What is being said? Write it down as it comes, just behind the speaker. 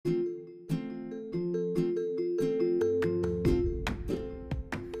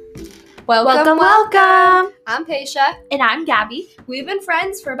Welcome. I'm Paisha. And I'm Gabby. We've been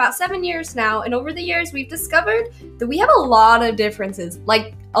friends for about 7 years now, and over the years we've discovered that we have a lot of differences,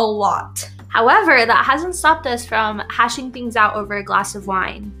 like a lot. However, that hasn't stopped us from hashing things out over a glass of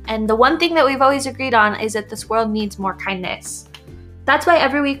wine. And the one thing that we've always agreed on is that this world needs more kindness. That's why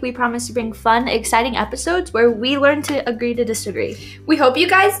every week we promise to bring fun, exciting episodes where we learn to agree to disagree. We hope you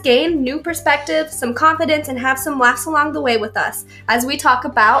guys gain new perspective, some confidence, and have some laughs along the way with us as we talk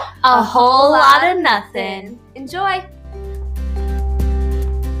about a whole lot of nothing. Enjoy!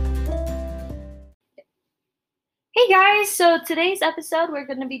 Hey guys, so today's episode we're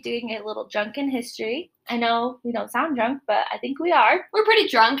going to be doing a little drunken history. I know we don't sound drunk, but I think we are. We're pretty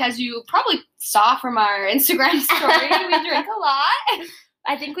drunk, as you probably saw from our Instagram story. We drink a lot.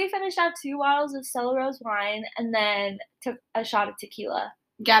 I think we finished out 2 bottles of Stella Rose wine and then took a shot of tequila.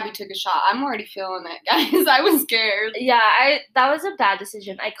 Gabby took a shot. I'm already feeling it, guys. I was scared. Yeah, that was a bad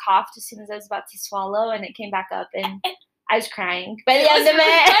decision. I coughed as soon as I was about to swallow, and it came back up, and I was crying by the end of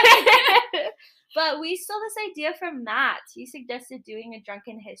it. But we stole this idea from Matt. He suggested doing a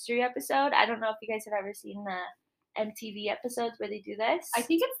drunken history episode. I don't know if you guys have ever seen the MTV episodes where they do this. I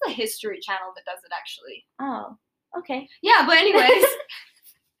think it's the History Channel that does it, actually. Oh, okay. Yeah, but anyways.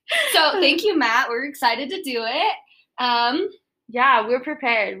 So thank you, Matt. We're excited to do it. Yeah, we're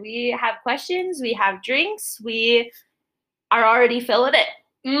prepared. We have questions. We have drinks. We are already filling it.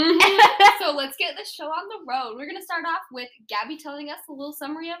 Mm-hmm. So let's get the show on the road. We're gonna start off with Gabby telling us a little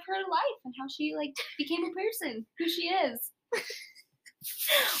summary of her life and how she became a person, who she is.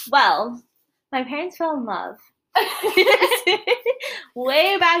 Well, my parents fell in love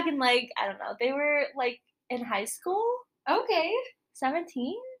way back in I don't know. They were in high school. Okay,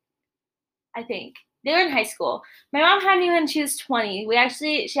 17, I think. They were in high school. My mom had me when she was 20.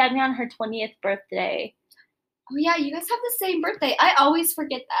 She had me on her 20th birthday. Oh, yeah, you guys have the same birthday. I always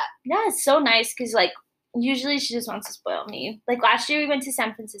forget that. Yeah, it's so nice because, usually she just wants to spoil me. Last year we went to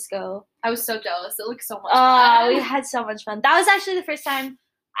San Francisco. I was so jealous. It looked so much fun. We had so much fun. That was actually the first time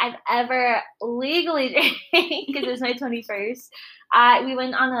I've ever legally drank because it was my 21st. We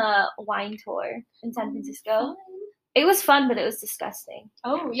went on a wine tour in San Francisco. It was fun, but it was disgusting.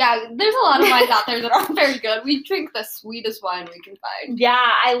 Oh, yeah. There's a lot of wines out there that aren't very good. We drink the sweetest wine we can find.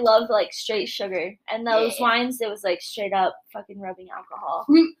 Yeah, I love, straight sugar. And those wines, it was, straight up fucking rubbing alcohol.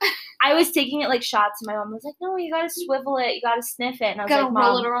 I was taking it shots, and my mom was like, no, you gotta swivel it. You gotta sniff it. And I was gotta like, Mom,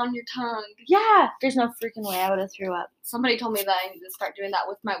 roll it around your tongue. Yeah. There's no freaking way I would have threw up. Somebody told me that I need to start doing that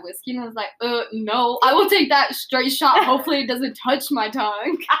with my whiskey, and I was like, no. I will take that straight shot. Hopefully it doesn't touch my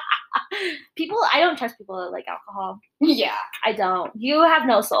tongue. I don't trust people that like alcohol. Yeah. I don't. You have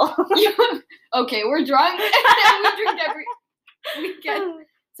no soul. Okay, we're drunk. We drink every weekend.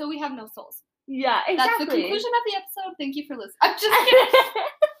 So we have no souls. Yeah, exactly. That's the conclusion of the episode. Thank you for listening. I'm just kidding.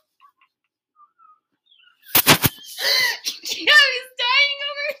 Gabby's dying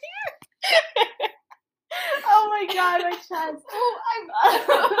over here. Oh my god, my chest.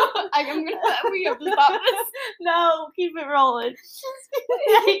 Oh, I'm gonna. We have to stop this. No, keep it rolling.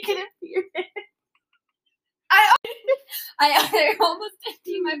 I can hear it. I almost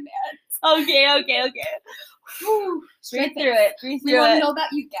emptied my pants. Okay. Breathe through it. We want to know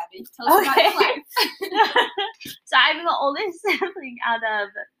about you, Gabby. Tell us about your life. So I'm the oldest sibling out of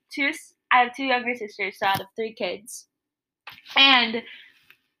two. I have 2 younger sisters, so out of 3 kids. And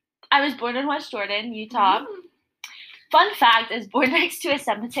I was born in West Jordan, Utah. Mm. Fun fact, I was born next to a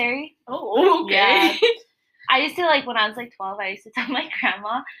cemetery. Oh, okay. Yeah. I used to, when I was 12, I used to tell my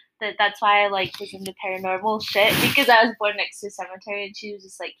grandma that's why I, was into paranormal shit, because I was born next to a cemetery, and she was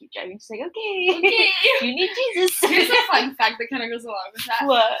just, keep driving. She's like, okay. You need Jesus. Here's a fun fact that kind of goes along with that.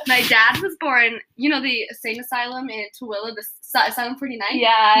 What? My dad was born, the insane asylum in Tooele, the Asylum 49?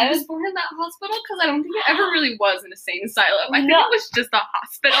 Yeah. He was born in that hospital, because I don't think it ever really was an insane asylum. I think it was just a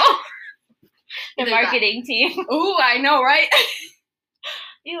hospital. The marketing team. Ooh, I know, right?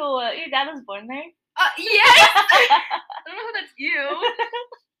 Your dad was born there? Yes! I don't know if that's you.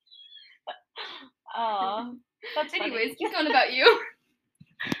 Oh, that's anyways, keep going about you.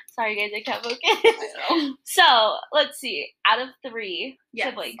 Sorry, guys, I can't focus. I know. So, let's see. Out of 3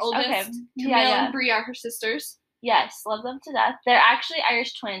 siblings. Oldest, okay. Camille and Brie are her sisters. Yes, love them to death. They're actually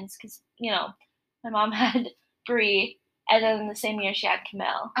Irish twins because, my mom had Brie, and then the same year she had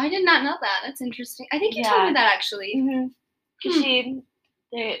Camille. I did not know that. That's interesting. I think you told me that, actually. Because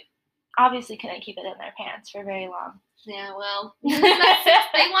they obviously couldn't keep it in their pants for very long. Yeah, well, they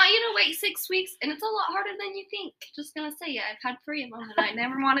want you to wait 6 weeks, and it's a lot harder than you think. Just gonna say, I've had 3 of them, and I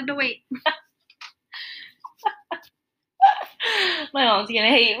never wanted to wait. My mom's gonna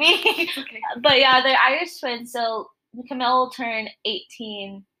hate me. Okay. But yeah, they're Irish twins, so Camille will turn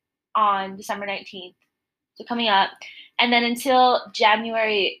 18 on December 19th. So coming up. And then until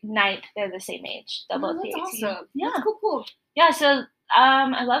January 9th, they're the same age. They'll both be 18. Awesome. Yeah. That's cool. Yeah, so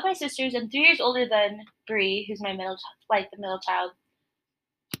I love my sisters. I'm 3 years older than Bree, who's my the middle child.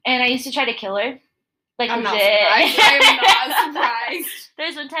 And I used to try to kill her. Like, I'm not legit. surprised. I'm not surprised.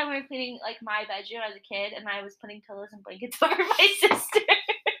 There's one time we were cleaning, like, my bedroom as a kid, and I was putting pillows and blankets over my sister.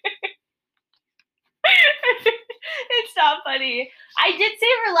 It's not funny. I did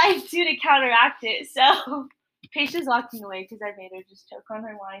save her life, too, to counteract it, so... Patia's walking away because I made her just choke on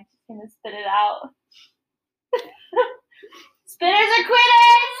her wine. She's going to spit it out. Spitters are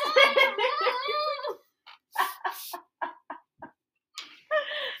quitters!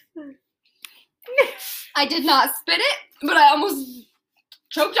 I did not spit it, but I almost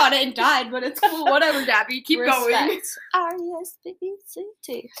choked on it and died, but it's cool. Whatever, Gabby. Keep going.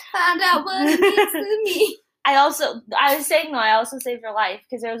 R-E-S-P-E-C-T. Find out what it means to me. I was saying, though, I also saved her life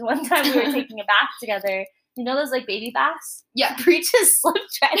because there was one time we were taking a bath together. You know those, like, baby baths? Yeah. Bree just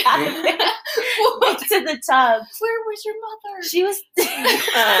slipped right out of it into the tub. Where was your mother? She was... What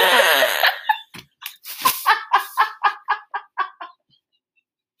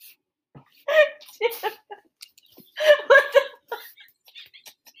the fuck?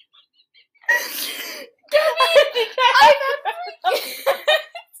 I think I have to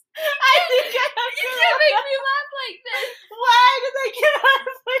You can't make me laugh like this. Why did I get out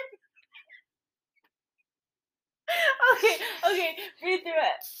of my... Okay, breathe through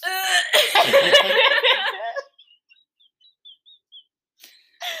it.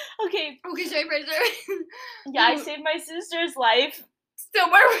 Okay, should I press her? yeah, I saved my sister's life. So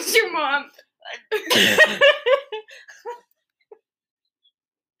where was your mom?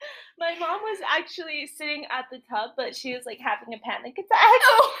 My mom was actually sitting at the tub, but she was, like, having a panic attack.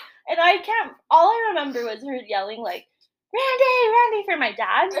 Oh. And all I remember was her yelling, like, Randy, for my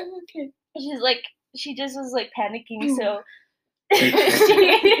dad. Okay. She just was, like, panicking, so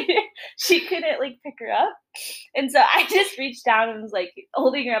she couldn't, like, pick her up. And so I just reached down and was, like,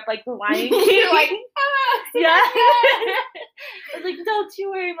 holding her up like the Lion King, like, yeah. I was like, don't you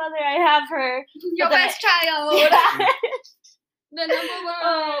worry, Mother, I have her. Your best child. Yeah. The number one.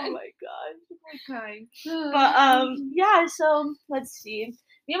 Oh my god, I'm crying. But But yeah. So let's see.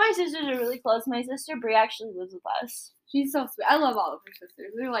 Me and my sisters are really close. My sister Brie actually lives with us. she's so sweet. I love all of her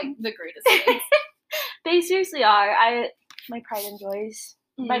sisters. They're like the greatest kids. They seriously are. My pride and joys.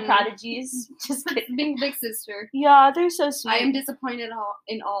 My prodigies. Just kidding. Being big sister. Yeah, they're so sweet. I am disappointed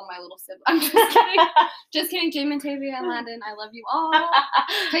in all my little siblings. I'm just kidding. Just kidding. Jamie and Tavia and Landon, I love you all.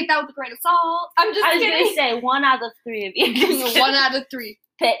 Take that with a grain of salt. I'm just kidding. I was going to say 1 out of 3 of you. 1 out of 3.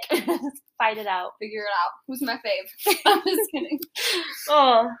 Pick. Fight it out. Figure it out. Who's my fave? I'm just kidding.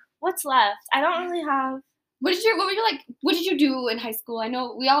 Oh, what's left? I don't really have. What did you do in high school? I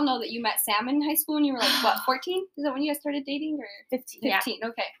know we all know that you met Sam in high school and you were like, what, 14? Is that when you guys started dating or 15? 15, yeah.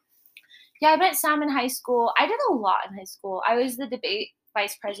 Okay. Yeah, I met Sam in high school. I did a lot in high school. I was the debate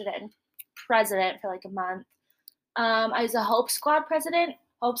vice president for like a month. I was a Hope Squad president.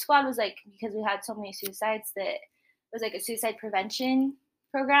 Hope Squad was like, because we had so many suicides, that it was like a suicide prevention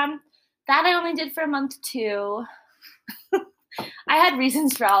program. That I only did for a month too. I had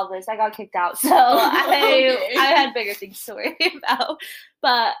reasons for all of this. I got kicked out, so I had bigger things to worry about.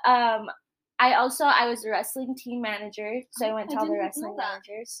 But I was the wrestling team manager, so I went to all the wrestling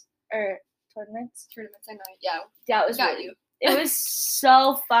managers or tournaments. Tournaments, I know. Yeah. Yeah, it was got really, you. It was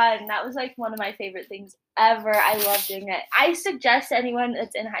so fun. That was like one of my favorite things ever. I love doing it. I suggest to anyone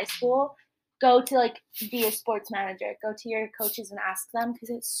that's in high school, go to like be a sports manager. Go to your coaches and ask them because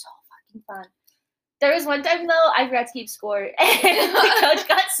it's so fucking fun. There was one time, though, I forgot to keep score, and the coach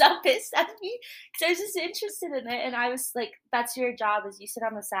got so pissed at me because I was just interested in it, and I was like, that's your job, is you sit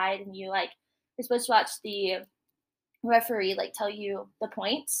on the side, and you're supposed to watch the referee, like, tell you the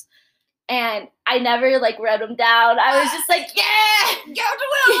points, and I never, like, wrote them down. I was just like, yeah! Go to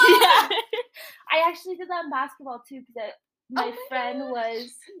Will! Yeah. I actually did that in basketball, too, because my friend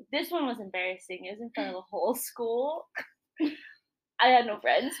this one was embarrassing. It was in front of the whole school. I had no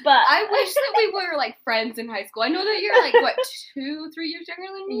friends, but I wish that we were like friends in high school. I know that you're like what 2-3 years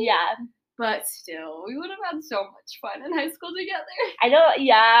younger than me. Yeah, but still, we would have had so much fun in high school together. I know.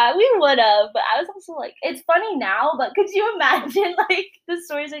 Yeah, we would have. But I was also like, it's funny now, but could you imagine like the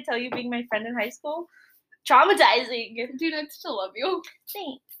stories I tell you being my friend in high school? Traumatizing, dude. I still love you.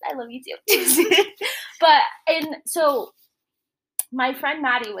 Thanks. I love you too. So my friend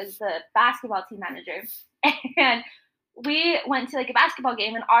Maddie was the basketball team manager, and we went to like a basketball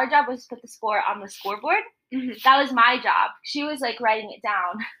game, and our job was to put the score on the scoreboard. Mm-hmm. That was my job. She was like writing it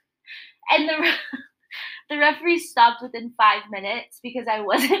down, and The referee stopped within 5 minutes because I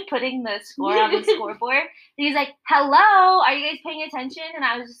wasn't putting the score on the scoreboard. And he's like, hello, are you guys paying attention? And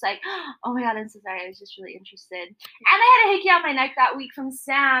I was just like, oh my God, I'm so sorry. I was just really interested. And I had a hickey on my neck that week from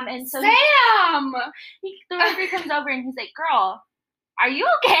Sam. And so Sam! the referee comes over and he's like, girl, are you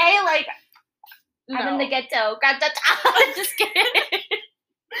okay? Like, I'm in the ghetto. Just kidding.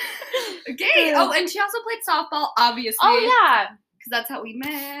 Okay. Oh, and she also played softball, obviously. Oh, yeah. Because that's how we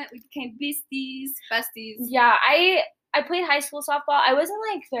met. We became besties. Yeah, I played high school softball. I wasn't,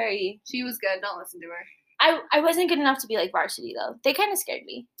 like, very... She was good. Don't listen to her. I wasn't good enough to be, like, varsity, though. They kind of scared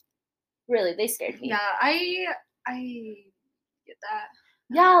me. Really, they scared me. Yeah, I get that.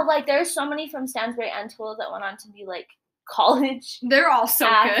 Yeah, like, there's so many from Stansbury and Toole that went on to be, like, college They're all so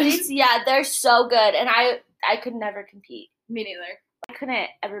athletes. good. Yeah, they're so good, and I could never compete. Me neither. I couldn't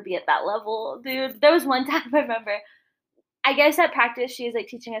ever be at that level, dude. There was one time I remember, I guess at practice she was like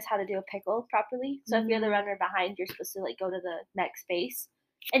teaching us how to do a pickle properly. So if you're the runner behind, you're supposed to like go to the next base.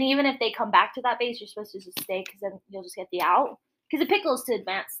 And even if they come back to that base, you're supposed to just stay because then you'll just get the out. Because the pickle is to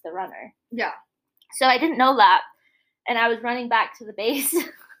advance the runner. Yeah. So I didn't know that. And I was running back to the base.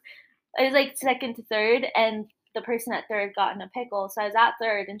 I was like second to third, and the person at third got in a pickle. So I was at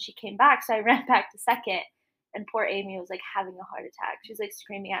third, and she came back. So I ran back to second. And poor Amy was like having a heart attack. She was like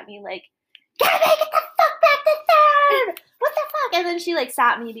screaming at me like, "Gabby, get the fuck back to third! What the fuck?" And then she like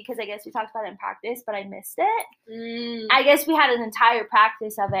sat me because I guess we talked about it in practice, but I missed it. I guess we had an entire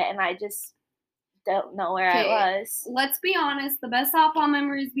practice of it, and I just don't know where I was. Let's be honest. The best softball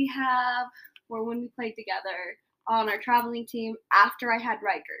memories we have were when we played together on our traveling team after I had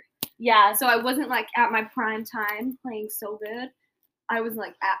Riker. Yeah. So I wasn't like at my prime time playing so good. I was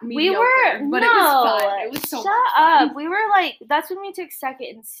like at mediocre, but it was fun. It was so much fun. Shut up. We were like, that's when we took second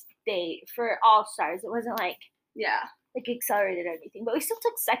in state for all stars. It wasn't like accelerated or anything, but we still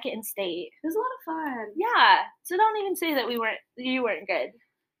took second in state. It was a lot of fun. Yeah. So don't even say that you weren't good.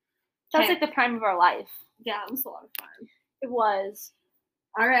 That's like the prime of our life. Yeah, it was a lot of fun. It was.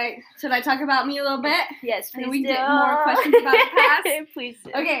 All right. Should I talk about me a little bit? Yes, please. And we get more questions about the past. Please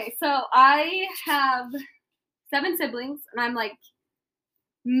do. Okay, so I have 7 siblings, and I'm like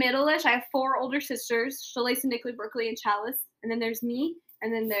middle-ish. I have 4 older sisters, Shalisa, Nickley, Brooklyn, and Chalice. And then there's me,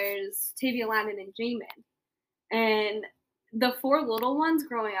 and then there's Tavia, Landon, and Jamin. And the 4 little ones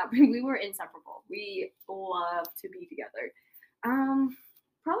growing up, we were inseparable. We loved to be together. Probably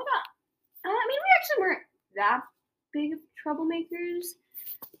not. I mean, we actually weren't that big of troublemakers.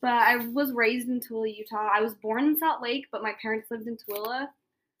 But I was raised in Tooele, Utah. I was born in Salt Lake, but my parents lived in Tooele.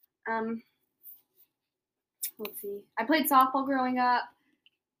 Let's see. I played softball growing up.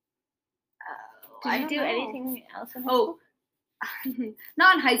 Did you do anything else in high school?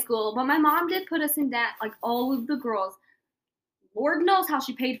 Not in high school, but my mom did put us in dance, like all of the girls. Lord knows how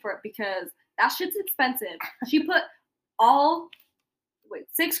she paid for it because that shit's expensive. She put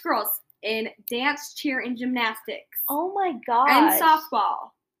 6 girls in dance, cheer, and gymnastics. Oh my god. And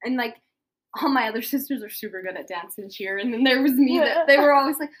softball. And like all my other sisters are super good at dance and cheer. And then there was me that they were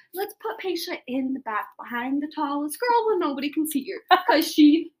always like, let's put Paisha in the back behind the tallest girl where nobody can see her. Because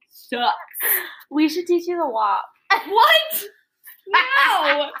she sucks. We should teach you the WAP. What?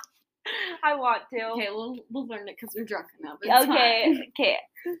 No. I want to. Okay, we'll learn it because we're drunk enough. Okay.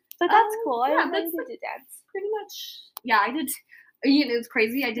 But that's cool. I learned to do dance. Pretty much. Yeah, I did. You know, it's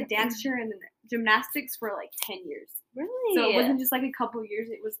crazy. I did dance, cheer, and gymnastics for like 10 years. Really? So it wasn't just like a couple years.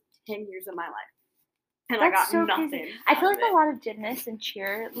 It was 10 years of my life. And I got so nothing. Crazy. I feel like a lot of gymnasts and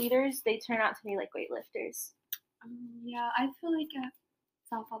cheerleaders, they turn out to be like weightlifters. Yeah, I feel like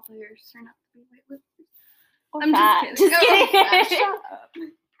softball players turn out to be weightlifters. Or I'm fat. just kidding. Shut up.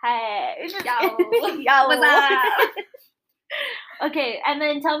 Hey. Yo. What's up? Okay, and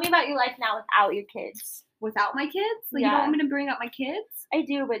then tell me about your life now without your kids. Without my kids? Like, you don't want me to bring up my kids? I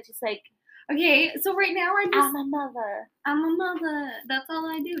do, but just like... Okay, so right now I'm a mother. I'm a mother. That's all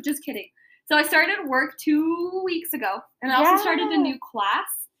I do. Just kidding. So I started work 2 weeks ago, and I also started a new class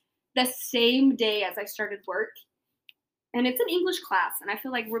the same day as I started work. And it's an English class, and I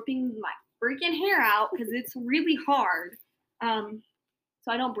feel like ripping my freaking hair out because it's really hard.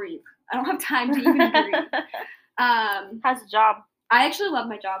 So I don't breathe. I don't have time to even breathe. How's the job? I actually love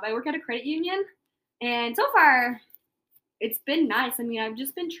my job. I work at a credit union, and so far, it's been nice. I mean, I've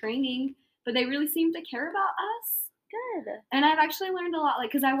just been training, but they really seem to care about us. Good. And I've actually learned a lot,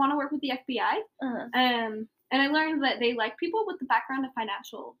 like, because I want to work with the FBI. And I learned that they like people with the background of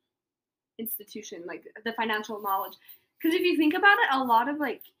financial institution, like the financial knowledge. Because if you think about it, a lot of,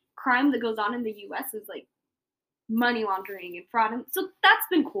 like, crime that goes on in the U.S. is, like, money laundering and fraud. And so that's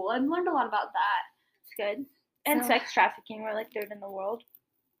been cool. I've learned a lot about that. It's good. And sex trafficking, we're, like, 3rd in the world.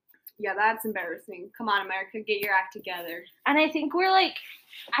 Yeah, that's embarrassing. Come on, America, get your act together. And I think we're like,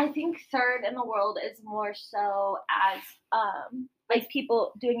 I think third in the world is more so as like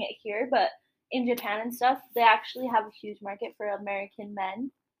people doing it here, but in Japan and stuff, they actually have a huge market for American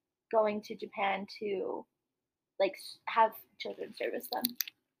men going to Japan to like have children service them.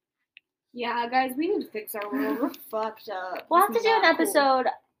 Yeah, guys, we need to fix our world. We're fucked up. We'll have to do an episode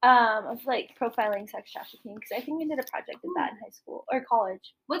of like profiling sex trafficking because I think we did a project with that in high school or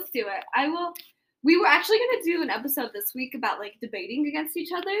college. Let's do it. I will. We were actually gonna do an episode this week about like debating against each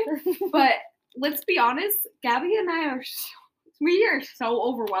other, but let's be honest, Gabby and I are so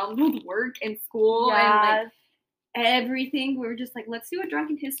overwhelmed with work and school and like everything. We were just like, let's do a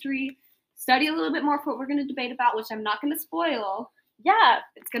drunken history, study a little bit more for what we're gonna debate about, which I'm not gonna spoil. Yeah,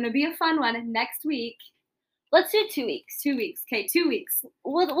 it's gonna be a fun one next week. Let's do 2 weeks. 2 weeks. Okay, 2 weeks.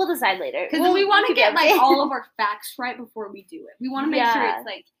 We'll decide later. Because we want to get like all of our facts right before we do it. We want to make sure it's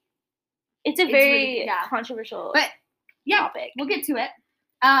like it's a very controversial topic. We'll get to it.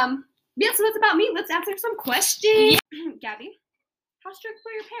 Yeah, so that's about me. Let's answer some questions. Gabby, how strict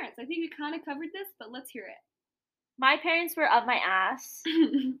were your parents? I think we kind of covered this, but let's hear it. My parents were up my ass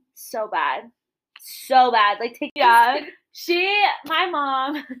so bad. Like, my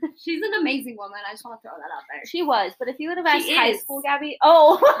mom. She's an amazing woman. I just want to throw that out there. She was, but if you would have asked high school Gabby,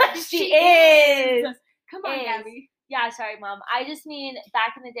 she is. Come on, Gabby. Yeah, sorry, Mom. I just mean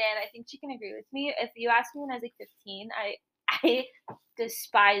back in the day, and I think she can agree with me. If you asked me when I was like 15, I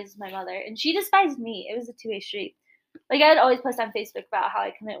despised my mother, and she despised me. It was a two-way street. Like, I'd always post on Facebook about how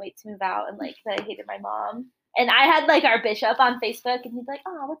I couldn't wait to move out and like that I hated my mom. And I had like our bishop on Facebook, and he's like,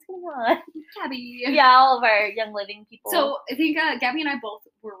 "Oh, what's going on, Gabby?" Yeah, all of our Young Living people. So I think Gabby and I both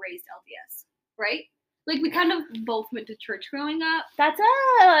were raised LDS, right? Like we kind of both went to church growing up. That's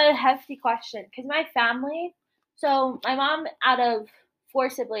a hefty question because my family. So my mom, out of 4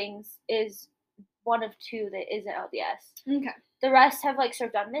 siblings, is one of 2 that isn't LDS. Okay. The rest have like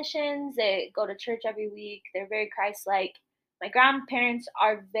served on missions. They go to church every week. They're very Christ-like. My grandparents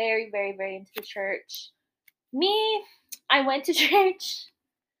are very, very, very into the church. Me, I went to church,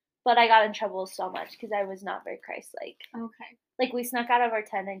 but I got in trouble so much because I was not very Christ-like. Okay. Like, we snuck out of our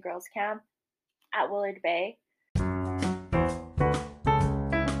tent in girls' camp at Willard Bay.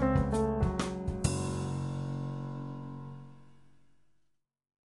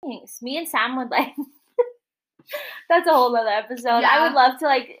 Thanks. Me and Sam would like... That's a whole other episode. Yeah. I would love to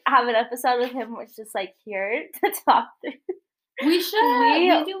like have an episode with him where it's just like here to talk through. We should.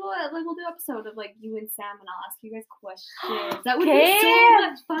 We'll do an episode of like you and Sam, and I'll ask you guys questions. That would be so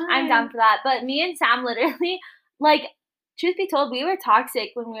much fun. I'm down for that. But me and Sam literally, like, truth be told, we were toxic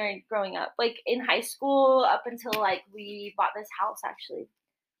when we were growing up. Like in high school, up until like we bought this house. Actually,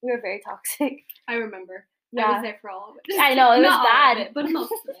 we were very toxic. I remember. Yeah. I was there for all of it. I know, it was bad, it, but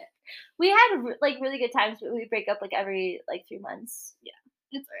most of it. We had like really good times, but we break up like every like 3 months. Yeah,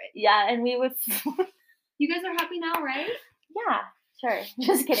 it's alright. Yeah, and we would. You guys are happy now, right? Yeah, sure.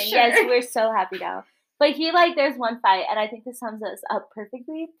 Just kidding. Sure. Yes, we're so happy now. But he like, there's one fight, and I think this sums us up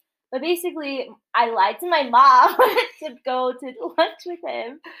perfectly. But basically, I lied to my mom to go to lunch with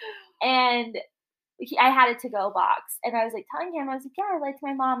him, and I had a to-go box, and I was like telling him, I was like, yeah, I lied to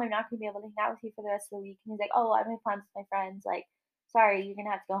my mom. I'm not gonna be able to hang out with you for the rest of the week. And he's like, oh, I'm having plans with my friends. Like, sorry, you're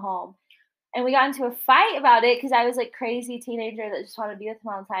gonna have to go home. And we got into a fight about it because I was like crazy teenager that just wanted to be with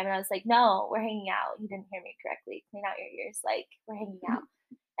him all the time. And I was like, no, we're hanging out. You didn't hear me correctly. Clean out your ears. Like, we're hanging out.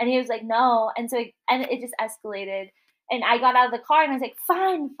 And he was like, no. And so, it just escalated. And I got out of the car and I was like,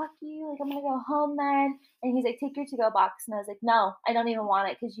 fine, fuck you. Like, I'm going to go home then. And he's like, take your to-go box. And I was like, no, I don't even want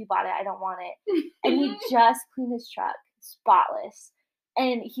it because you bought it. I don't want it. And he just cleaned his truck, spotless.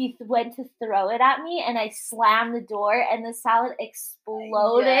 And he went to throw it at me, and I slammed the door, and the salad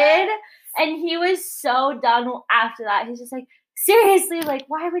exploded. Yeah. And he was so done after that. He's just like, seriously, like,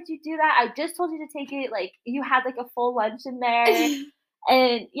 why would you do that? I just told you to take it. Like, you had, like, a full lunch in there.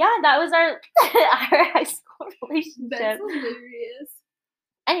 And, yeah, that was our high school relationship. That's hilarious.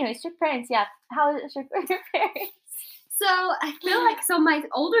 Anyway, strict parents, yeah. How is it strict with your parents? So, I feel like, my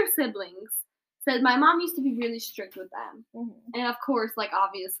older siblings said my mom used to be really strict with them. Mm-hmm. And of course, like,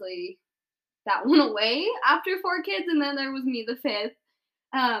 obviously, that went away after 4 kids, and then there was me, the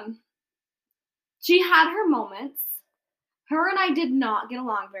 5th. She had her moments. Her and I did not get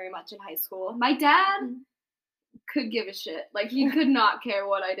along very much in high school. My dad could give a shit. Like, he could not care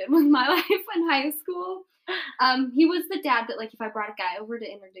what I did with my life in high school. He was the dad that, like, if I brought a guy over to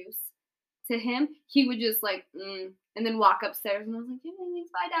introduce to him, he would just, like, and then walk upstairs, and I was like, yeah,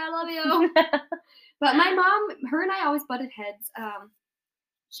 thanks, bye, Dad, I love you. But my mom, her and I always butted heads.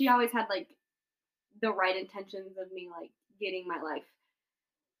 She always had, like, the right intentions of me, like, getting my life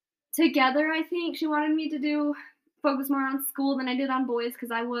together, I think she wanted me to focus more on school than I did on boys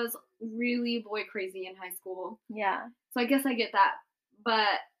because I was really boy crazy in high school. Yeah. So I guess I get that. But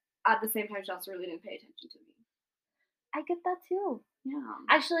at the same time, she also really didn't pay attention to me. I get that too. Yeah.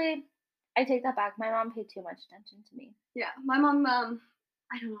 Actually, I take that back. My mom paid too much attention to me. Yeah. My mom,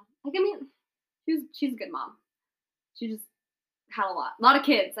 I don't know. Like, I mean, she's a good mom. She just had a lot of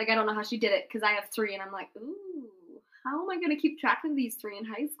kids. Like, I don't know how she did it because I have 3 and I'm like, ooh, how am I going to keep track of these 3 in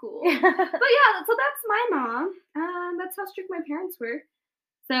high school? But yeah, so that's my mom. That's how strict my parents were.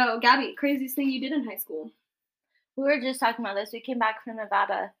 So, Gabby, craziest thing you did in high school? We were just talking about this. We came back from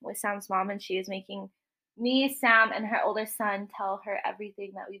Nevada with Sam's mom, and she was making me, Sam, and her older son tell her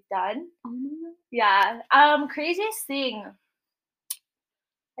everything that we've done. Oh my God. Yeah. Craziest thing.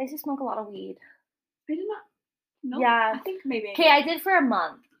 I used to smoke a lot of weed. I did not. No. Yeah. I think maybe. Okay, I did for a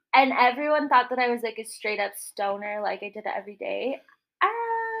month, and everyone thought that I was like a straight up stoner, like I did it every day.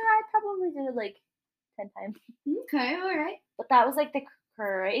 I probably did it like 10 times. Okay, all right. But that was like the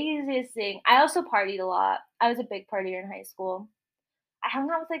craziest thing. I also partied a lot. I was a big partier in high school. I hung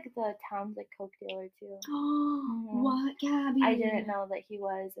out with like the town's like coke dealer too. Oh, what, Gabby? I didn't know that he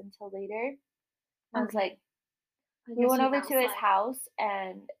was until later. I was like, I we guess went you over to his backslide. house,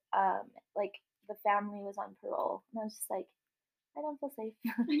 and like the family was on parole, and I was just like, I don't feel safe.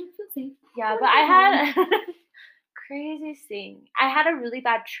 I don't feel safe. Yeah, but I had craziest thing. I had a really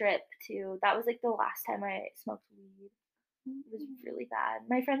bad trip too. That was like the last time I smoked weed. It was really bad.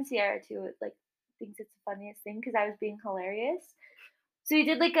 My friend Sierra too, like thinks it's the funniest thing because I was being hilarious. So we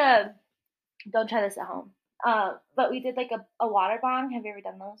did like a, don't try this at home. But we did like a water bong. Have you ever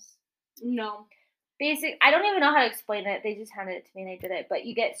done those? No. I don't even know how to explain it. They just handed it to me and I did it. But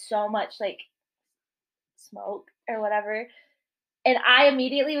you get so much like smoke or whatever. And I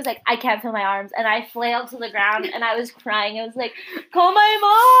immediately was like, I can't feel my arms. And I flailed to the ground and I was crying. I was like, call my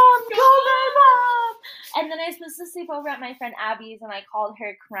mom! Call my mom! And then I was supposed to sleep over at my friend Abby's and I called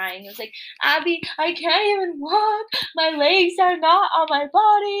her crying. I was like, Abby, I can't even walk. My legs are not on my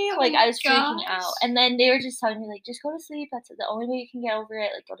body. Like, I was freaking out. And then they were just telling me, like, just go to sleep. That's the only way you can get over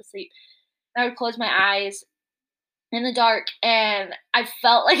it. Like, go to sleep. And I would close my eyes in the dark and I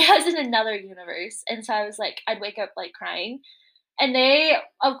felt like I was in another universe. And so I was like, I'd wake up like crying. And they,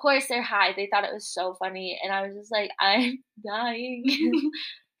 of course, they're high. They thought it was so funny. And I was just like, I'm dying.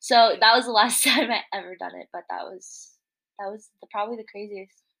 So that was the last time I ever done it. But that was probably the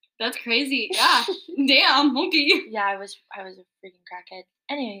craziest. That's crazy. Yeah. Damn. Okay. Yeah, I was a freaking crackhead.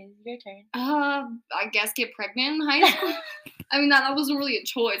 Anyways, your turn. I guess get pregnant in high school. I mean, that wasn't really a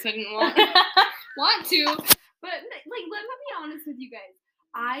choice. I didn't want to. But like, let me be honest with you guys.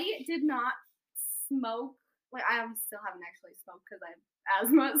 I did not smoke. Like, I still haven't actually smoked because I have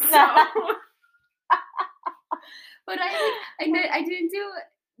asthma. So, but I didn't do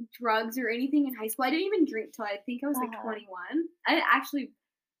drugs or anything in high school. I didn't even drink till I think I was like 21. I actually,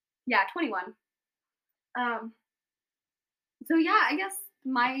 yeah, 21. So yeah, I guess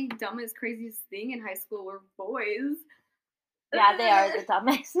my dumbest, craziest thing in high school were boys. Yeah, they are the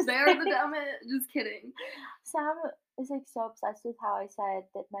dumbest. They're the dumbest. Just kidding. Sam is like so obsessed with how I said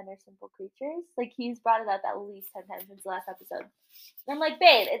that men are simple creatures. Like he's brought it up at least 10 times since the last episode. And I'm like,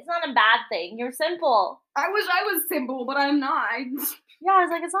 babe, it's not a bad thing. You're simple. I wish I was simple, but I'm not. Yeah, I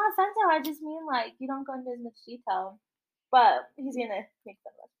was like, it's not offensive. I just mean like you don't go into as much detail. But he's gonna make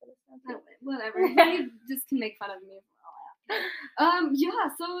fun of us for this now. Whatever. He just can make fun of me for all that.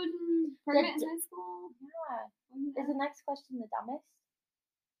 Yeah. So pregnant in high school. Yeah. Is the next question the dumbest?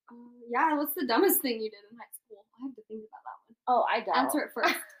 Yeah. What's the dumbest thing you did in high school? I have to think about that one. Oh, I don't. Answer it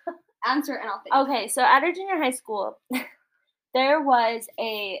first. Answer it and I'll think. Okay, so at our junior high school, there was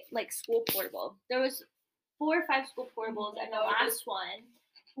a like school portable. There was 4 or 5 school portables, and the last one,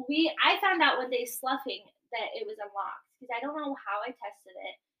 I found out one day sloughing that it was unlocked because I don't know how I tested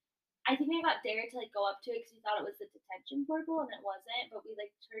it. I think I got dared to like go up to it because we thought it was the detention portable and it wasn't. But we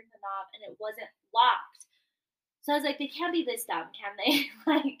like turned the knob and it wasn't locked. So I was like, they can't be this dumb, can they?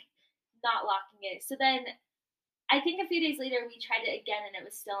 Like not locking it. So then I think a few days later we tried it again and it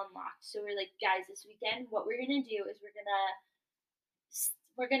was still unlocked. So we're like, guys, this weekend what we're gonna do is we're gonna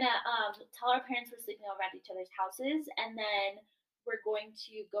tell our parents we're sleeping over at each other's houses, and then we're going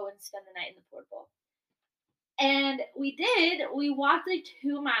to go and spend the night in the portable. And we did. We walked like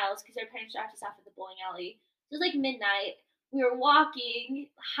 2 miles because our parents dropped us off at the bowling alley. It was like midnight. We were walking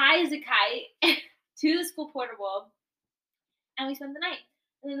high as a kite to the school portable, and we spent the night.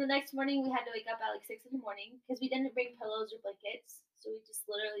 And then the next morning we had to wake up at like 6 in the morning because we didn't bring pillows or blankets. So we just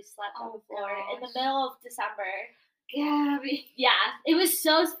literally slept on the floor in the middle of December. Gabby. Yeah, it was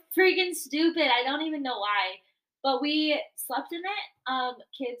so freaking stupid. I don't even know why. But we slept in it.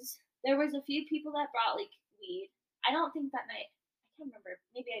 Kids, there was a few people that brought like weed. I don't think that night. I can't remember.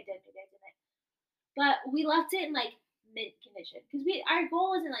 Maybe I did. Maybe I didn't. But we left it in like mint condition because our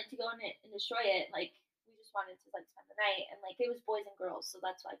goal wasn't like to go in it and destroy it. Like we just wanted to like spend the night, and like it was boys and girls, so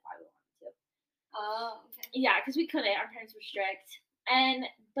that's like why we wanted to. Oh, okay. Yeah, because we couldn't. Our parents were strict,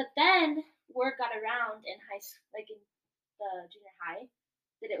 but then word got around in high school, like in the junior high,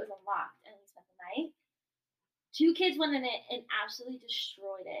 that it was unlocked, and we spent the night. 2 kids went in it and absolutely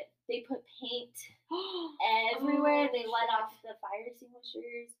destroyed it. They put paint everywhere. They let off the fire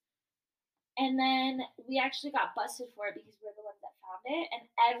extinguishers. And then we actually got busted for it because we're the ones that found it. And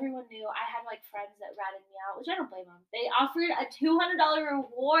everyone knew. I had like friends that ratted me out, which I don't blame them. They offered a $200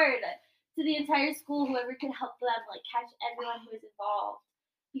 reward to the entire school, whoever could help them like catch everyone who was involved.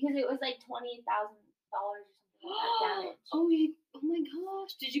 Because it was like $20,000 or something like that damage. Oh my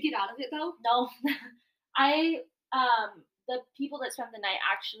gosh. Did you get out of it though? No. The people that spent the night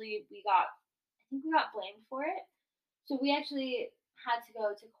actually, I think we got blamed for it. So we actually had to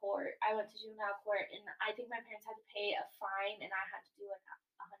go to court. I went to juvenile court, and I think my parents had to pay a fine, and I had to do like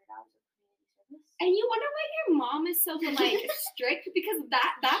 100 hours of community service. And you wonder why your mom is so like strict, because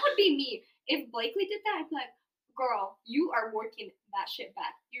that would be me. If Blakely did that, I'd be like, girl, you are working that shit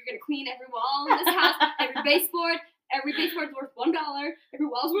back. You're gonna clean every wall in this house, every baseboard. Every baseboard's worth $1. Every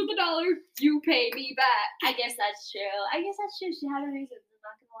wall's worth $1. You pay me back. I guess that's true. She had her reasons. I'm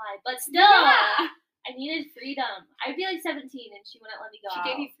not gonna lie, but still, yeah. I needed freedom. I'd be like 17, and she wouldn't let me go. She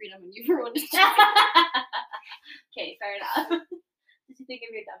gave you freedom, and you ruined it. Okay, fair enough. Did you think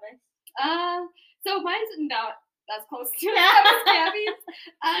of your dumbest? So mine's not as close to Gabby's.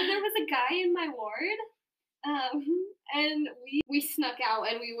 There was a guy in my ward, and we snuck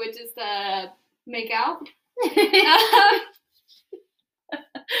out, and we would just make out. But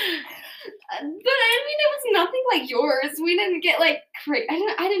I mean, it was nothing like yours. We didn't get like crazy.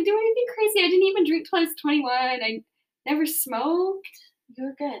 I didn't do anything crazy. I didn't even drink till I was 21. I never smoked. You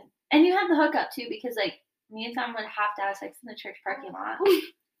were good, and you had the hookup too, because like me and Sam would have to have sex in the church parking lot.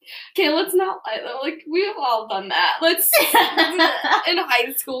 Okay, let's not like we've all done that. Let's in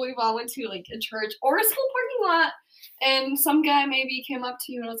high school we've all went to like a church or a school parking lot. And some guy maybe came up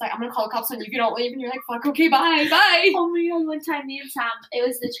to you and was like, I'm going to call the cops on you if you don't leave. And you're like, fuck, okay, bye. Oh my God, one time me and Sam, it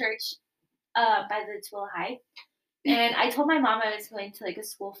was the church by the Twilla High. And I told my mom I was going to like a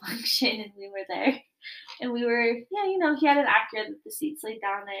school function, and we were there. And we were, he had an Acura that the seats laid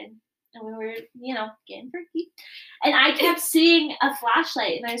down in. And we were, getting freaky. And I kept seeing a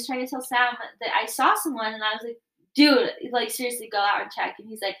flashlight, and I was trying to tell Sam that I saw someone, and I was like, dude, like seriously, go out and check. And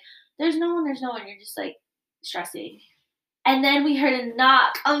he's like, there's no one. You're just like stressing. And then we heard a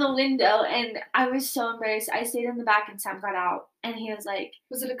knock on the window, and I was so embarrassed. I stayed in the back, and Sam got out, and he was like,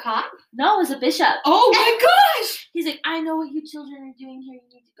 was it a cop? No, it was a bishop. Oh my gosh! He's like, I know what you children are doing here. You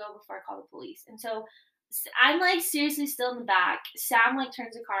need to go before I call the police. And so I'm like seriously still in the back. Sam like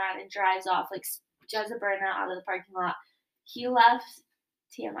turns the car on and drives off, like does a burnout out of the parking lot. He left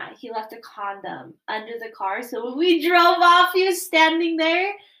TMI. He left a condom under the car. So when we drove off, he was standing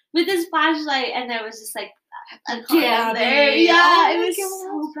there with his flashlight, and there was just like a condom there. Yeah, it was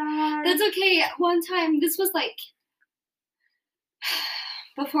so bad. That's okay. One time, this was like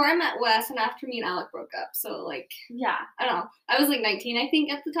before I met Wes and after me and Alec broke up. So like, yeah, I don't know. I was like 19, I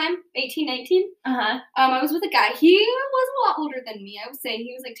think, at the time. 18, 19. Uh-huh. I was with a guy. He was a lot older than me. I would say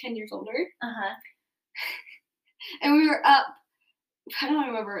he was like 10 years older. Uh-huh. And we were up, I don't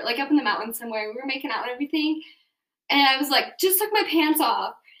remember, like up in the mountains somewhere. We were making out and everything. And I was like, just took my pants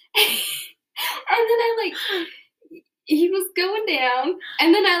off. And then he was going down,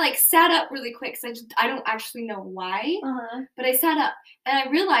 and then I like sat up really quick, because I don't actually know why, but I sat up, and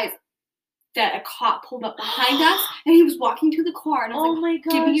I realized that a cop pulled up behind us, and he was walking to the car, and I was like,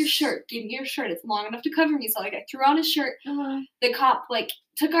 give me your shirt, it's long enough to cover me. So like I threw on his shirt. The cop like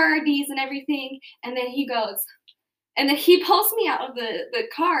took our IDs and everything, and then he goes, and then he pulls me out of the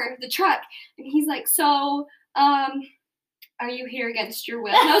car, the truck, and he's like, so are you here against your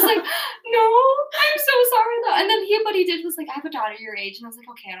will? And I was like, no, I'm so sorry though. And then what he did was like, I have a daughter your age. And I was like,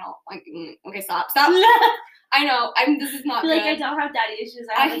 okay, I don't, like, okay, stop. I know, this is not good. Like, I don't have daddy issues,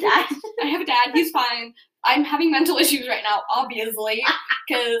 I have a dad. I have a dad, he's fine. I'm having mental issues right now, obviously,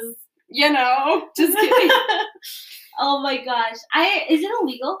 because, just kidding. Oh my gosh. Is it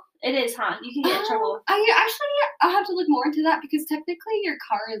illegal? It is, huh? You can get in trouble. I'll have to look more into that, because technically your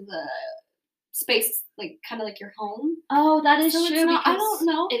car is a space, like kind of like your home. Oh, that is so true. I don't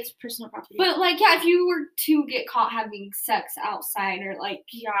know. It's personal property. But like, yeah, if you were to get caught having sex outside or like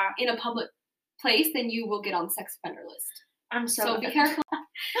in a public place, then you will get on the sex offender list. I'm So so be careful.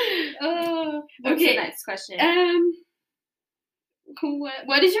 What's the Okay. next question?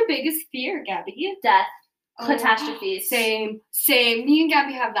 What is your biggest fear, Gabby? Death. Oh, Catastrophes. Same. Me and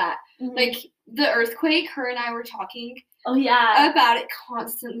Gabby have that. Mhm. Like the earthquake, her and I were talking Oh yeah. about it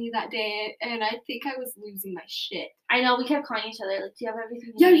constantly that day, and I think I was losing my shit. I know, we kept calling each other, like, do you have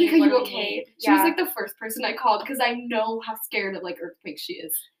everything Yeah, you need? are you What do we okay? need? She was like the first person I called because I know how scared of like earthquakes she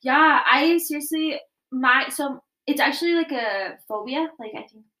is. Yeah, I seriously, so it's actually like a phobia, like I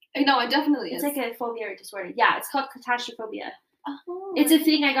think. No, it definitely It's is. like a phobia or disorder. Yeah, it's called catastrophophobia. Oh, It's a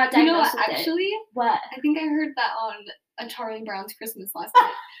thing I got diagnosed with. Actually, What? I think I heard that on a Charlie Brown's Christmas last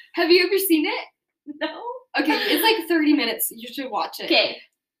night. Have you ever seen it? No. Okay, it's like 30 minutes. You should watch it. Okay.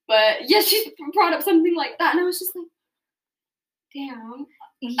 But yeah, she brought up something like that, and I was just like, damn.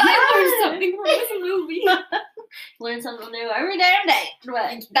 Yeah. I learned something from this movie. Learn something new every damn day.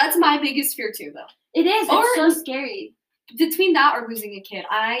 But That's my biggest fear too, though. it is. Or- It's so scary. Between that or losing a kid,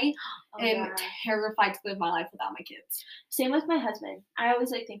 I am yeah. terrified to live my life without my kids. Same with my husband. I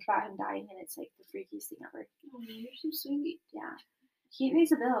always like think about him dying, and it's like the freakiest thing ever. Oh, you're so sweet. Yeah. He pays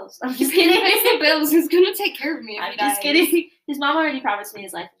the bills. I'm He's just kidding. gonna pay the bills. He's gonna take care of me. If I'm he just dies. kidding. His mom already promised me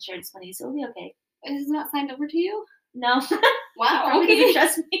his life insurance money, so it'll be okay. Is it not signed over to you? No. Wow. Probably Okay. doesn't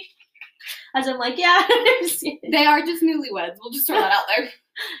trust me. As I'm like, yeah. They are just newlyweds. We'll just throw that out there.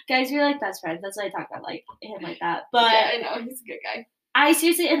 Guys, we're like best friends. That's why I talk about like him like that. But yeah, I know he's a good guy. I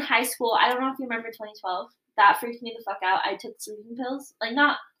seriously, in high school, I don't know if you remember 2012. That freaked me the fuck out. I took sleeping pills. Like,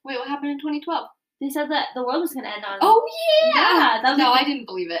 not. Wait, what happened in 2012? They said that the world was gonna end on. Oh yeah. Yeah, that was No, I didn't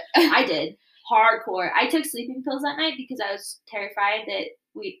believe it. I did. Hardcore. I took sleeping pills that night because I was terrified that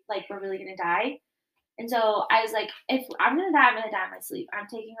we're really gonna die. And so I was like, if I'm gonna die, I'm gonna die in my sleep. I'm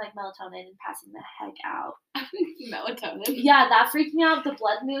taking like melatonin and passing the heck out. Melatonin. Yeah, that freaked me out. The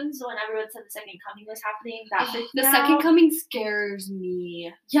blood moons, when everyone said the second coming was happening, that freaked me The out. second coming scares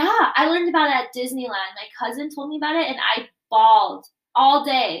me. Yeah, I learned about it at Disneyland. My cousin told me about it, and I bawled all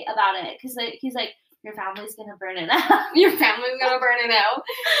day about it because he's like, your family's gonna burn it out. Your family's gonna burn it out.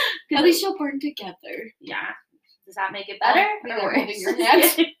 At least you'll burn together. Yeah. Does that make it better? Or holding your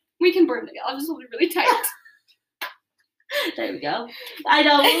hand. We can burn together. I'll just hold it really tight. There we go. I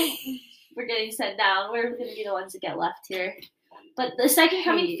know we're getting sent down. We're gonna be the ones that get left here. But the second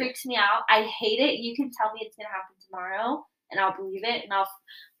coming freaks me out. I hate it. You can tell me it's gonna happen tomorrow, and I'll believe it. And I'll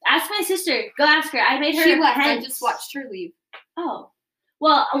ask my sister. Go ask her. I made her. She left. repent. I just watched her leave. Oh.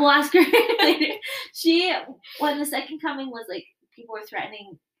 Well, we'll ask her later. When the second coming was like, people were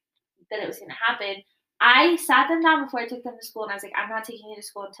threatening that it was going to happen, I sat them down before I took them to school, and I was like, I'm not taking you to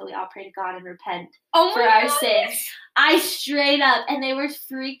school until we all pray to God and repent for our sins. I straight up, and they were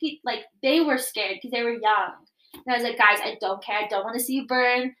freaking, like, they were scared because they were young. And I was like, guys, I don't care. I don't want to see you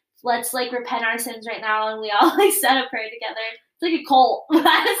burn. Let's, like, repent our sins right now. And we all, like, said a prayer together. It's like a cult.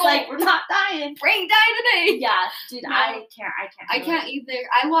 It's like, we're not dying. Brain die today. Yeah, dude, no. I can't. I can't either.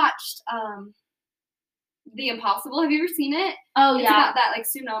 I watched The Impossible. Have you ever seen it? Oh, it's about that like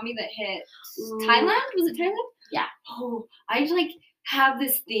tsunami that hit Thailand. Was it Thailand? Yeah. Oh, I like have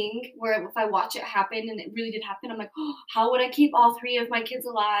this thing where if I watch it happen and it really did happen, I'm like, oh, how would I keep all three of my kids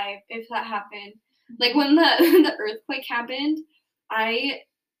alive if that happened? Like when the earthquake happened, I,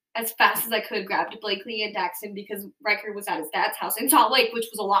 as fast as I could, grabbed Blakely and Daxton because Riker was at his dad's house in Salt Lake, which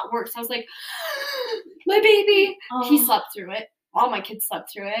was a lot worse. I was like, my baby. Oh. He slept through it. All my kids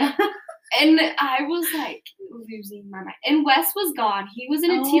slept through it. And I was like losing my mind. And Wes was gone. He was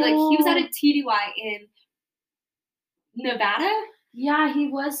in a he was at a TDY in Nevada. Yeah, he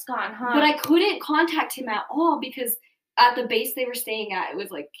was gone, huh? But I couldn't contact him at all because at the base they were staying at, it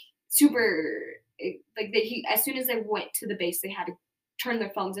was like super as soon as they went to the base, they had to turn their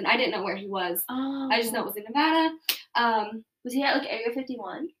phones in. I didn't know where he was. Oh. I just know it was in Nevada. Was he at like Area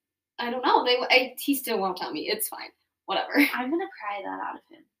 51? I don't know. He still won't tell me. It's fine. Whatever. I'm gonna pry that out of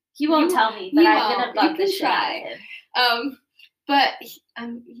him. He won't tell me, but I'm gonna bug the shit out of him. But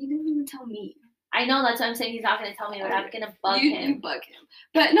he didn't even tell me. I know, that's what I'm saying. He's not gonna tell me, but I'm gonna bug him. You bug him.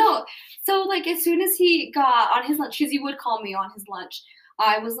 But no. So like as soon as he got on his lunch, because he would call me on his lunch,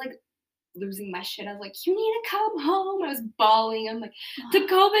 I was like losing my shit. I was like, you need to come home. I was bawling. I'm like, the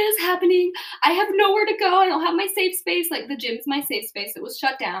COVID is happening. I have nowhere to go. I don't have my safe space. Like the gym's my safe space. It was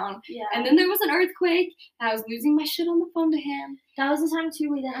shut down. Yeah. And then there was an earthquake. And I was losing my shit on the phone to him. That was the time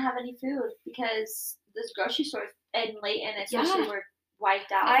too we didn't have any food because this grocery store in Layton especially were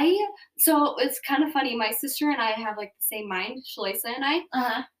wiped out. So it's kind of funny. My sister and I have like the same mind. Shalisa and I.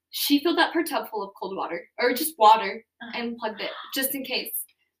 Uh-huh. She filled up her tub full of cold water or just water and plugged it just in case.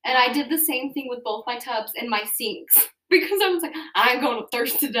 And I did the same thing with both my tubs and my sinks. because I was like, I'm going to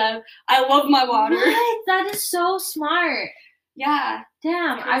thirst to death. I love my water. What? That is so smart. Yeah.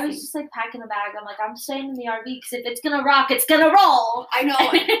 Damn, Crazy. I was just like packing a bag. I'm like, I'm staying in the RV because if it's gonna rock, it's gonna roll. I know.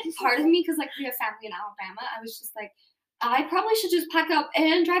 And part of me, because like we have family in Alabama, I was just like, I probably should just pack up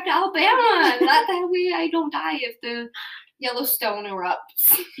and drive to Alabama. That way I don't die if the Yellowstone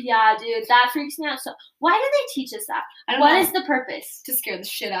erupts. Yeah, dude, that freaks me out. So why did they teach us that? I don't What know. is the purpose? To scare the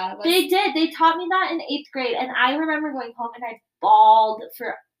shit out of us. They did. They taught me that in 8th grade, and I remember going home and I bawled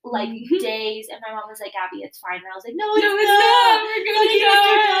for like days, and my mom was like, Abby, it's fine. And I was like, no, it's not. We're Fucking gonna Mr.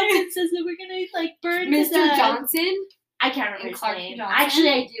 die. Johnson says that we're gonna like burn to Mr. death. Johnson? I can't remember And his Clark name. Johnson? Actually,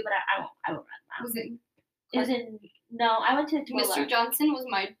 I do, but I won't run that. Was it? It was in no. I went to Mr. Twila. Johnson was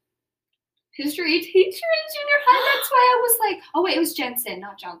my history teacher in junior high. That's why I was like, oh wait, it was Jensen,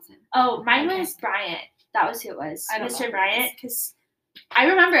 not Johnson. Oh, mine Okay. was Bryant. That was who it was. I don't know Mr. who Bryant, because I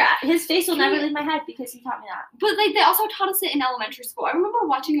remember his face will never leave my head because he taught me that. But like they also taught us it in elementary school. I remember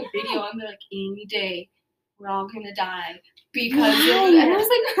watching a video and they're like, any day we're all gonna die because of Why? it. And I was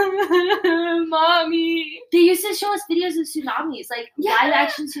like, mommy. They used to show us videos of tsunamis, like Yeah. live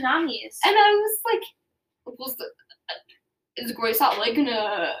action tsunamis. And I was like, is the Great Salt Lake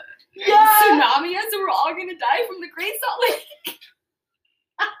gonna Yeah. tsunami us and we're all gonna die from the Great Salt Lake?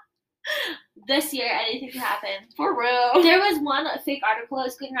 This year, anything could happen. For real. There was one fake article that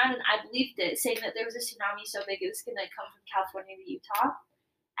was going around, and I believed it, saying that there was a tsunami so big it was going to come from California to Utah.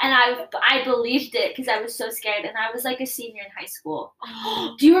 And I believed it because I was so scared, and I was like a senior in high school.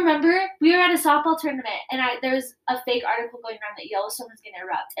 Do you remember? We were at a softball tournament, and there was a fake article going around that Yellowstone was going to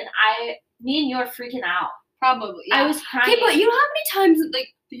erupt, and me and you were freaking out. Probably. Yeah. I was crying. Okay, but you know how many times like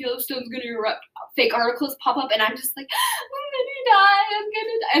the Yellowstone's gonna erupt, fake articles pop up, and I'm just like, I'm gonna die.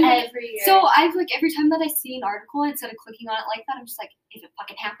 And every year. so I've like every time that I see an article, instead of clicking on it like that, I'm just like, if it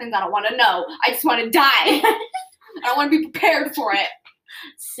fucking happens, I don't want to know. I just want to die. I don't want to be prepared for it.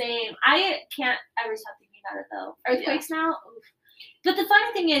 Same. I can't ever stop thinking about it though. Earthquakes now. Oof. But the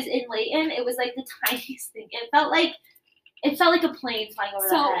funny thing is, in Layton, it was like the tiniest thing. It felt like a plane flying over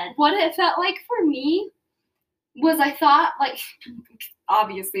the head. What it felt like for me was I thought, like,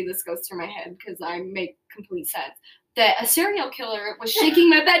 obviously this goes through my head because I make complete sense, that a serial killer was shaking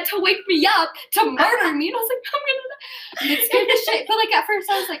my bed to wake me up to murder me. And I was like, I'm gonna die. And it scared the shit. But like at first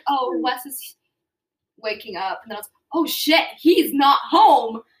I was like, oh, Wes is waking up. And then I was like, oh shit, he's not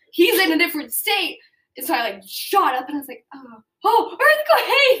home. He's in a different state. And so I like shot up and I was like, oh,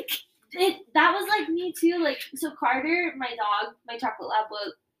 earthquake! That was like me too. Like, so Carter, my dog, my chocolate lab,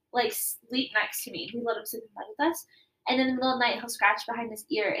 will like sleep next to me. We let him sleep in bed with us. And in the middle of the night, he'll scratch behind his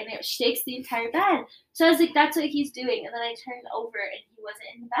ear, and it shakes the entire bed. So I was like, that's what he's doing. And then I turned over, and he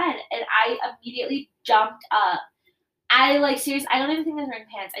wasn't in the bed. And I immediately jumped up. I seriously, I don't even think I was wearing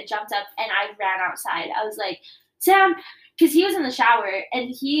pants. I jumped up, and I ran outside. I was like, Sam, because he was in the shower,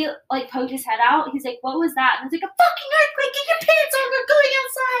 and he, like, poked his head out. He's like, what was that? And I was like, a fucking earthquake, get your pants on, we're going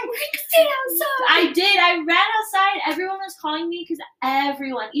outside. We're going to stay outside. I did. I ran outside. Everyone was calling me, because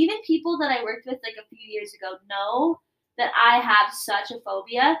everyone, even people that I worked with, like, a few years ago, know that I have such a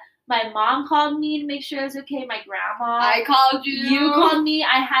phobia. My mom called me to make sure I was okay. My grandma. I called you. You called me.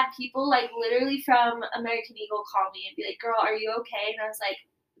 I had people, like, literally from American Eagle call me and be like, girl, are you okay? And I was like,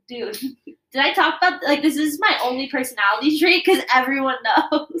 dude, did I talk about, like, this is my only personality trait because everyone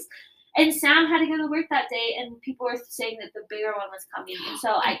knows. And Sam had to go to work that day, and people were saying that the bigger one was coming. And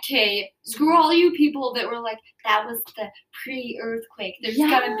so screw all you people that were like, that was the pre-earthquake. There's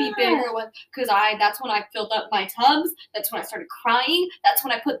gotta be bigger ones. Because that's when I filled up my tubs. That's when I started crying. That's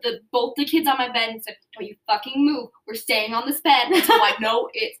when I put both the kids on my bed and said, don't you fucking move. We're staying on this bed until I know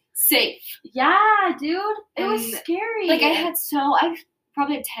it's safe. Yeah, dude. It was scary. Like, I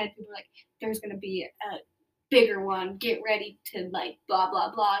probably had 10 people like, there's gonna be a bigger one, get ready to like blah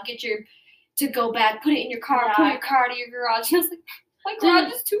blah blah, to go back, put it in your car, put your car to your garage. And I was like, my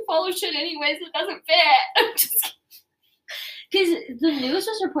garage is too full of shit anyways, it doesn't fit. Because the news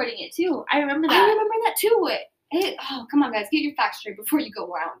was reporting it too. I remember that. I remember that too. Oh, come on guys, get your facts straight before you go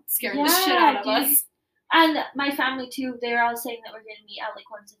around scaring the shit out of us. And my family too, they were all saying that we're gonna meet at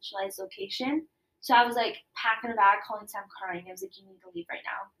like one centralized location. So I was like packing a bag, calling Sam, crying. I was like, you need to leave right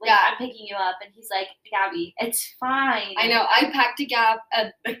now. Like, I'm picking you up. And he's like, Gabby, it's fine. I know. I packed a Gab.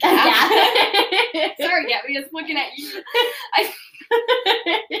 Sorry, Gabby, I was looking at you.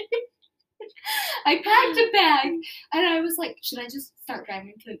 I packed a bag, and I was like, should I just start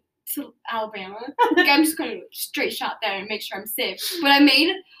driving to Alabama? Like, I'm just going to straight shot there and make sure I'm safe. But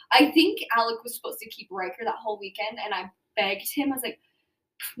I think Alec was supposed to keep Riker that whole weekend, and I begged him. I was like,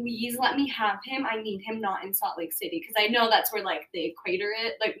 please let me have him. I need him not in Salt Lake City because I know that's where like the equator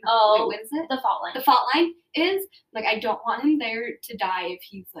is. Like, wait, what is it? The fault line. The fault line is like I don't want him there to die if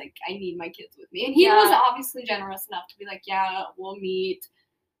he's like I need my kids with me. And he was obviously generous enough to be like, yeah, we'll meet.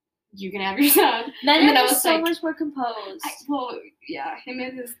 You can have your son. Men and are just so much more composed. Him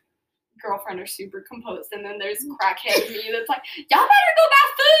and his girlfriend are super composed, and then there's crackhead me that's like, y'all better go buy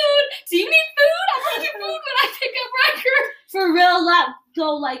food. Do you need food? I'll bring you food when I pick up Riker. For real,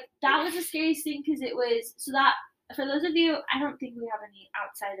 that was the scariest thing because it was so that for those of you, I don't think we have any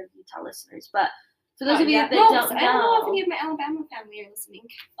outside of Utah listeners, but for those of you that don't know, I don't know if any of my Alabama family are listening.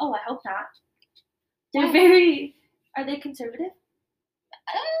 Oh, I hope not. They're are they conservative?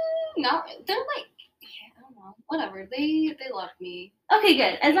 No, they're like, I don't know, whatever. They love me. Okay,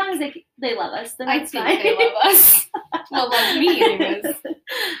 good. As long as they love us, then that's fine. They love us. Well, love me, anyways.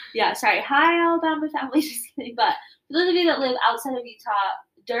 Yeah, sorry. Hi, Alabama family. Just kidding. But for those of you that live outside of Utah,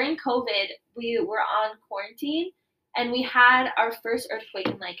 during COVID, we were on quarantine, and we had our first earthquake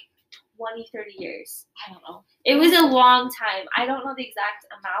in like 20, 30 years. I don't know. It was a long time. I don't know the exact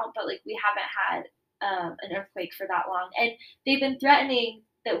amount, but like we haven't had an earthquake for that long. And they've been threatening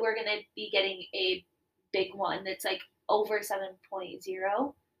that we're going to be getting a big one that's like over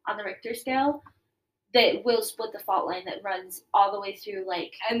 7.0 on the Richter scale that will split the fault line that runs all the way through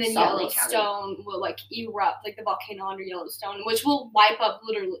like and then Salt Lake County. Yellowstone will like erupt like the volcano under Yellowstone, which will wipe out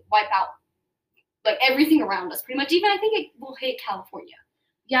like everything around us pretty much. Even I think it will hit California.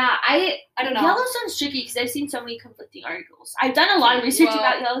 Yeah, I don't know. Yellowstone's tricky because I've seen so many conflicting articles. I've done a lot of research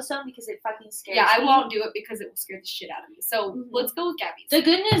about Yellowstone because it fucking scares me. Yeah, I won't do it because it will scare the shit out of me. So let's go with Gabby's. The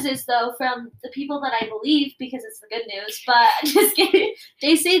good news is, though, from the people that I believe, because it's the good news, but just kidding,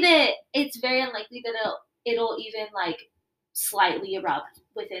 they say that it's very unlikely that it'll even, like, slightly erupt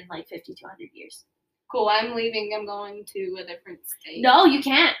within, like, 50 to 100 years. Cool, I'm leaving. I'm going to a different state. No, you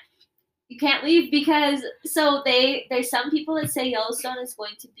can't. You can't leave because there's some people that say Yellowstone is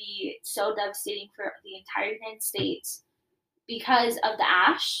going to be so devastating for the entire United States because of the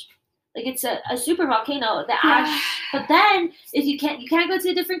ash. Like it's a super volcano, the ash. But then if you can't go to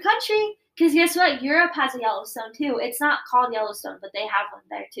a different country because guess what? Europe has a Yellowstone too. It's not called Yellowstone, but they have one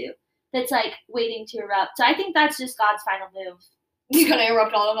there too. That's like waiting to erupt. So I think that's just God's final move. He's gonna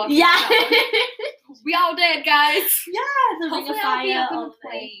erupt all of us. Yeah. We all dead, guys. Yeah. The Hopefully ring of I'll be fire. up in a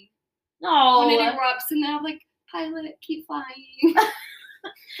plane. No. When it erupts, and then I'm like, pilot, keep flying.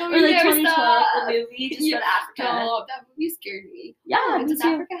 Or like 2012, the movie, just go to Africa. Oh, that movie scared me. Yeah, does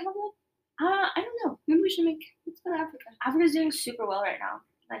Africa have one? I don't know. Maybe we should let's go to Africa. Africa's doing super well right now.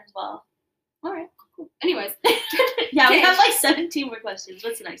 Might as well. All right, cool. Anyways. Yeah, we have like 17 more questions.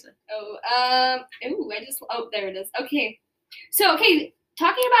 What's the next one? There it is. Okay. So, talking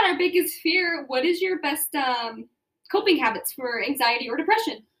about our biggest fear, what is your best coping habits for anxiety or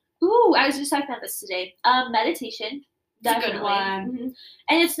depression? Ooh, I was just talking about this today. Meditation. Definitely. That's a good one. Mm-hmm.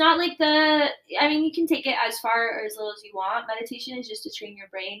 And it's not like you can take it as far or as little as you want. Meditation is just to train your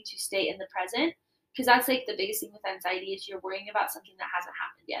brain to stay in the present. Because that's like the biggest thing with anxiety is you're worrying about something that hasn't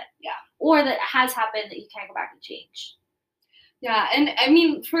happened yet. Yeah. Or that has happened that you can't go back and change. Yeah, and I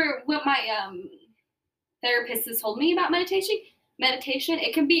mean, for what my therapist has told me about meditation,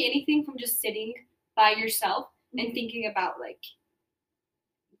 it can be anything from just sitting by yourself and thinking about like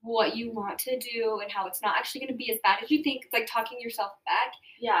what you want to do and how it's not actually going to be as bad as you think. It's like talking yourself back.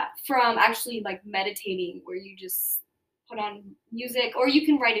 Yeah. From actually like meditating where you just put on music or you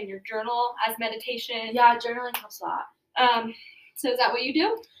can write in your journal as meditation. Yeah, journaling helps a lot. So is that what you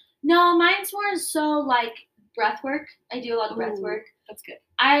do? No, mine's more so like breath work. I do a lot of breath work. That's good.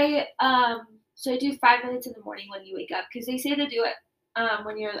 So I do 5 minutes in the morning when you wake up because they say to do it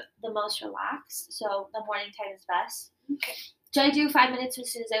when you're the most relaxed. So the morning time is best. Okay. So I do 5 minutes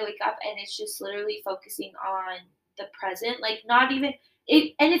as soon as I wake up, and it's just literally focusing on the present. Like not even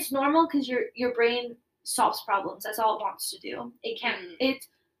it, and it's normal because your brain solves problems. That's all it wants to do. It can't. It's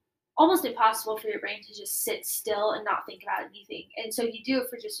almost impossible for your brain to just sit still and not think about anything. And so you do it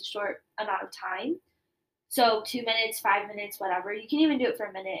for just a short amount of time. So 2 minutes, 5 minutes, whatever. You can even do it for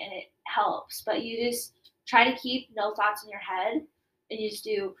a minute, and it helps. But you just try to keep no thoughts in your head, and you just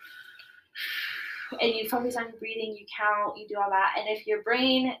do. And you focus on your breathing, you count, you do all that. And if your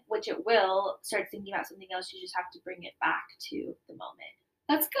brain, which it will, starts thinking about something else, you just have to bring it back to the moment.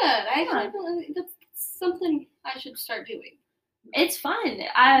 That's good. That's something I should start doing. It's fun.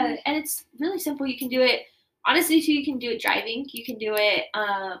 And it's really simple. You can do it, honestly, too, you can do it driving. You can do it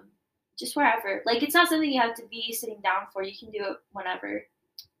just wherever. Like, it's not something you have to be sitting down for. You can do it whenever.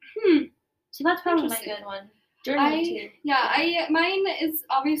 So that's probably my good one. Journaling, too. Yeah, mine is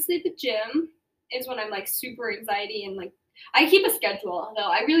obviously the gym. Is when I'm like super anxiety and like I keep a schedule though.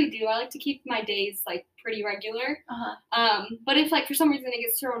 I really do. I like to keep my days like pretty regular. But if like for some reason it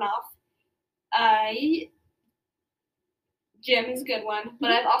gets thrown off, gym is a good one.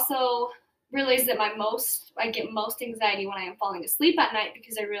 But I've also realized that I get most anxiety when I am falling asleep at night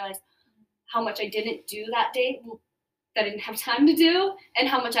because I realize how much I didn't do that day that I didn't have time to do, and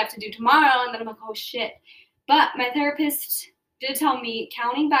how much I have to do tomorrow, and then I'm like, oh shit. But my therapist did tell me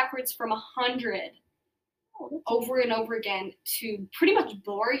counting backwards from 100 over and over again to pretty much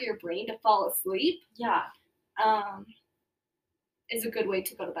bore your brain to fall asleep. Yeah. Is a good way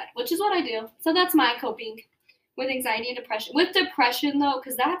to go to bed, which is what I do. So that's my coping with anxiety and depression. With depression though,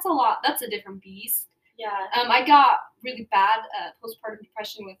 because that's a different beast. Yeah. I got really bad postpartum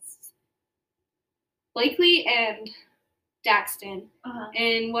depression with Blakely and Daxton.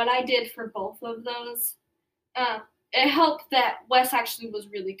 And what I did for both of those, it helped that Wes actually was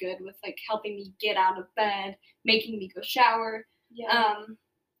really good with like helping me get out of bed, making me go shower. Yeah.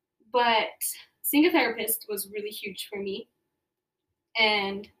 But seeing a therapist was really huge for me,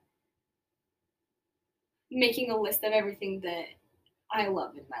 and making a list of everything that I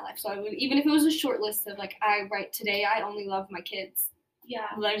love in my life. So I would, even if it was a short list of like, I write today, I only love my kids. Yeah.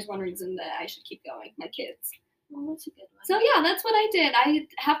 Well, there's one reason that I should keep going, my kids. Well, that's a good one. So yeah, that's what I did. I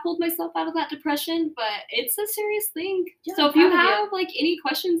have pulled myself out of that depression, but it's a serious thing. Yeah, so if you have like any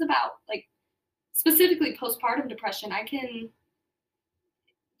questions about like specifically postpartum depression,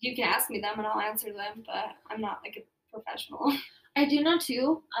 you can ask me them and I'll answer them, but I'm not like a professional. I do know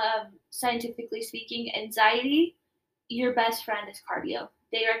too, scientifically speaking, anxiety, your best friend is cardio.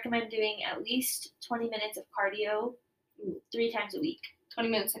 They recommend doing at least 20 minutes of cardio 3 times a week. 20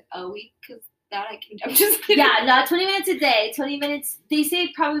 minutes a week? Because that I can, I'm just kidding. Yeah, not 20 minutes a day. 20 minutes, they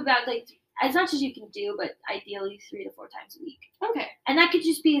say probably about like as much as you can do, but ideally 3 to 4 times a week. Okay. And that could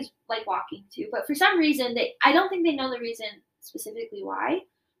just be like walking too. But for some reason, I don't think they know the reason specifically why.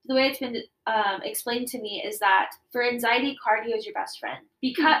 The way it's been explained to me is that for anxiety, cardio is your best friend.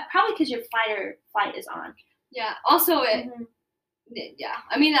 Probably because your fight or flight is on. Yeah. Also, yeah.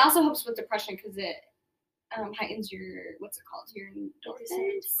 I mean, it also helps with depression because it heightens your, what's it called? Your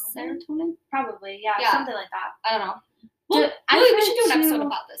serotonin? Probably, yeah, something like that. I don't know. Well, we should do an episode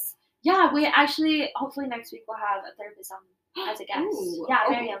about this. Yeah, we actually, hopefully next week we'll have a therapist on as a guest. Ooh, yeah,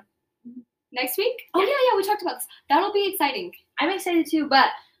 Miriam. Next week? Oh, yeah, we talked about this. That'll be exciting. I'm excited too, but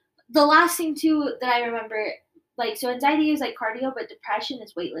the last thing too that I remember, like, so anxiety is like cardio, but depression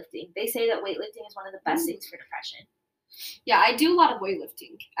is weightlifting. They say that weightlifting is one of the best things for depression. Yeah, I do a lot of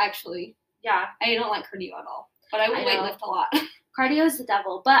weightlifting, actually. Yeah. I don't like cardio at all, but I will weightlift a lot. Cardio is the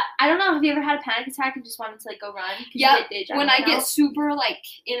devil, but I don't know. Have you ever had a panic attack and just wanted to like go run? Yeah, when I get super like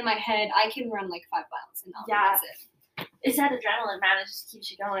in my head, I can run like 5 miles and that's it. It's that adrenaline, man. It just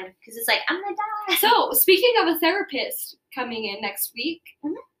keeps you going because it's like, I'm gonna die. So speaking of a therapist coming in next week,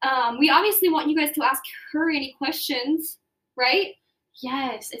 we obviously want you guys to ask her any questions, right?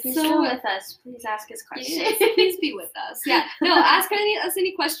 Yes. If you're still with us, please ask us questions. Yes, please be with us. Yeah. No, ask us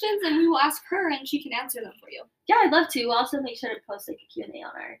any questions and we will ask her and she can answer them for you. Yeah, I'd love to. We'll also make sure to post like a Q&A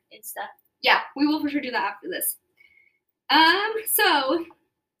on our Insta. Yeah, we will for sure do that after this. So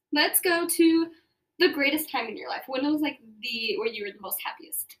let's go to the greatest time in your life. When was like where you were the most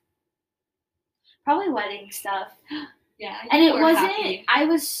happiest? Probably wedding stuff. Yeah. And it wasn't, happy. I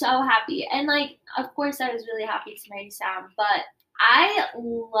was so happy. And like, of course I was really happy to marry Sam, but I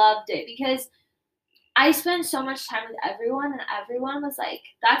loved it because I spent so much time with everyone and everyone was like,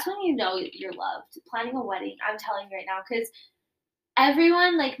 that's when you know you're loved. Planning a wedding, I'm telling you right now, because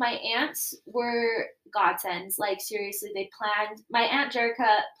everyone, like my aunts were godsends. Like seriously, my Aunt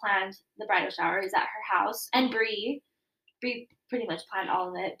Jerica planned the bridal shower is at her house, and Bree pretty much planned all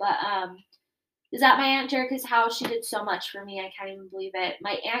of it, but is at my Aunt Jerica's house. She did so much for me. I can't even believe it.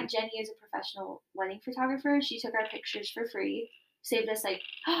 My Aunt Jenny is a professional wedding photographer. She took our pictures for free. Saved us like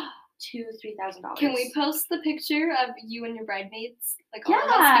 $2,000-$3,000. Can we post the picture of you and your bridesmaids? Like all of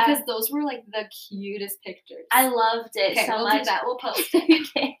us? Because those were like the cutest pictures. I loved it so we'll much. Do that. We'll post it.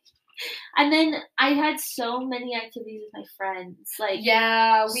 Okay. And then I had so many activities with my friends. Like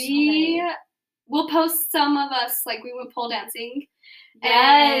we'll post some of us. Like we went pole dancing.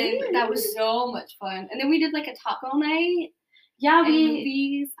 Yes. And that was so much fun. And then we did like a taco night. Yeah,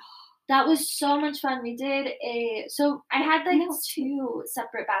 movies. That was so much fun. We did so I had like 2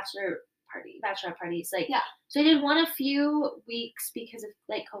 separate bachelorette parties. Like, so I did one a few weeks because of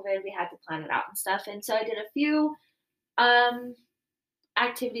like COVID, we had to plan it out and stuff. And so I did a few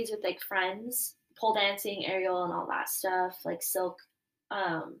activities with like friends, pole dancing, aerial and all that stuff, like silk,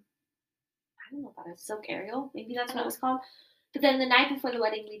 I don't know about it, silk aerial, maybe that's what it was called. But then the night before the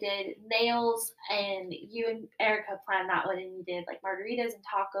wedding, we did nails, and you and Erica planned that wedding. We did like margaritas and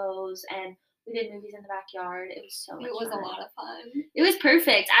tacos, and we did movies in the backyard. It was so much fun. It was a lot of fun. It was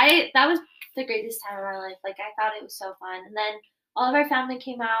perfect. That was the greatest time of my life. Like, I thought it was so fun. And then all of our family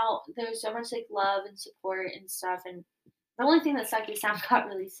came out. There was so much like love and support and stuff. And the only thing that sucked is Sam got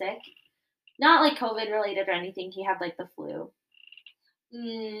really sick. Not like COVID related or anything. He had like the flu.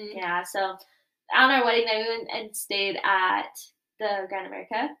 Yeah, so on our wedding night, we went and stayed at the Grand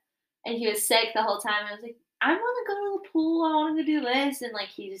America, and he was sick the whole time. I was like, I want to go to the pool. I want to go do this, and like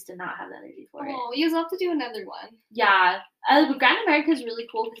he just did not have the energy for it. Oh, you guys have to do another one. Yeah, but Grand America is really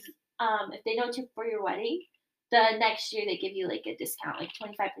cool because if they know you for your wedding, the next year they give you like a discount, like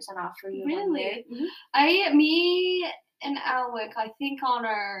 25% off for you. Really? Mm-hmm. Me and Alec, I think on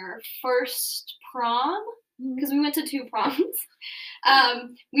our first prom, because we went to 2 proms.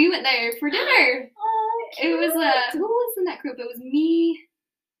 We went there for dinner. Oh, it was who was in that group? It was me,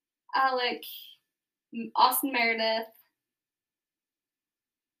 Alec, Austin Meredith.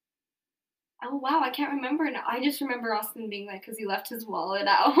 Oh wow, I can't remember now. I just remember Austin being like, because he left his wallet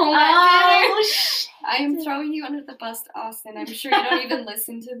at home. I am throwing you under the bus, Austin. I'm sure you don't even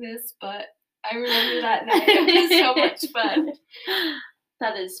listen to this, but I remember that night. It was so much fun.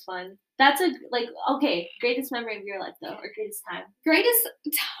 That is fun. That's greatest memory of your life, though, or greatest time? Greatest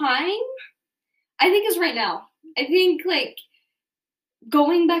time, I think, is right now. I think, like,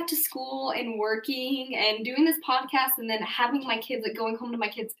 going back to school and working and doing this podcast and then having my kids, like, going home to my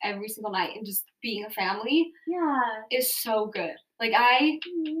kids every single night and just being a family is so good. Like, I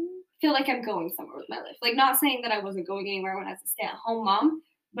feel like I'm going somewhere with my life. Like, not saying that I wasn't going anywhere when I was a stay-at-home mom,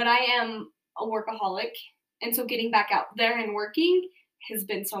 but I am a workaholic, and so getting back out there and working has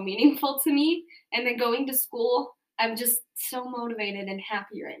been so meaningful to me. And then going to school, I'm just so motivated and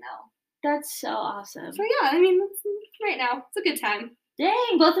happy right now. That's so awesome. So yeah, I mean, right now, it's a good time.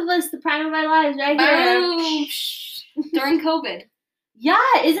 Dang, both of us, the prime of our lives right here. During COVID. Yeah,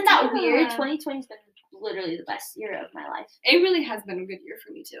 isn't that weird? 2020's been literally the best year of my life. It really has been a good year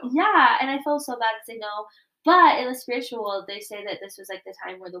for me too. Yeah, and I feel so bad to say no. But in the spiritual world, they say that this was like the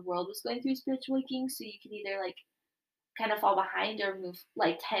time where the world was going through spiritual awakening, so you could either like kind of fall behind or move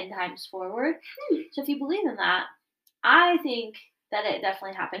like 10 times forward. So if you believe in that, I think that it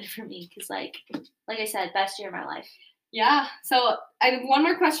definitely happened for me because like I said, best year of my life. Yeah. So I have one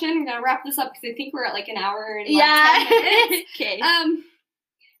more question. I'm gonna wrap this up because I think we're at like an hour and 10 minutes. Okay.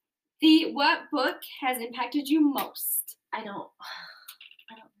 What book has impacted you most? I don't read.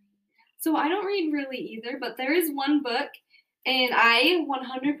 So I don't read really either, but there is one book, and I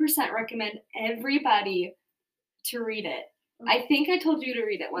 100% recommend everybody to read it. I think I told you to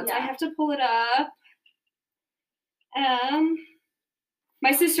read it once. Yeah. I have to pull it up.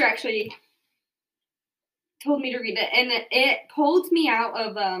 My sister actually told me to read it, and it pulled me out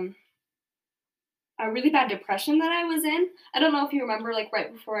of a really bad depression that I was in. I don't know if you remember, like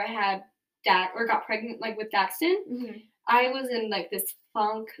right before I had got pregnant, like with Daxton. Mm-hmm. I was in like this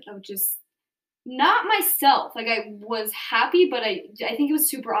funk of just not myself. Like I was happy, but I think it was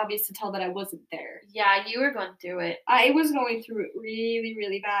super obvious to tell that I wasn't there. Yeah, you were going through it. I was going through it really,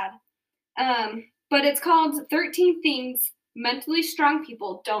 really bad. But it's called 13 Things Mentally Strong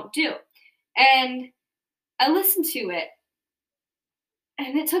People Don't Do. And I listened to it,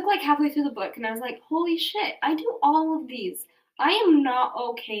 and it took like halfway through the book, and I was like, holy shit, I do all of these. I am not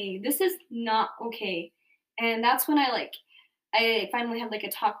okay. This is not okay. And that's when I finally had like a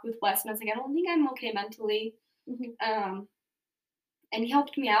talk with Wes, and I was like, I don't think I'm okay mentally. Mm-hmm. And he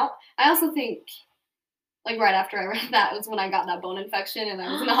helped me out. I also think, like right after I read that was when I got that bone infection and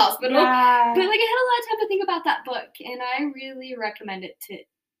I was in the hospital. Yeah. But like I had a lot of time to think about that book, and I really recommend it to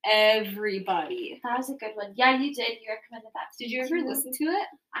everybody. That was a good one. Yeah, you did. You recommended that. Did you ever listen to it?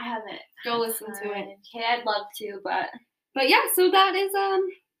 I haven't. Go listen to it. Okay, I'd love to, but yeah. So that is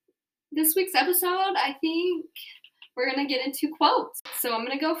this week's episode. I think we're gonna get into quotes. So I'm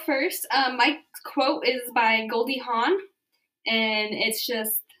gonna go first. My quote is by Goldie Hawn, and it's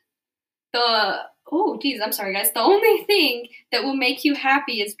just I'm sorry guys. The only thing that will make you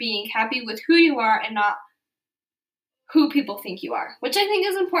happy is being happy with who you are and not who people think you are. Which I think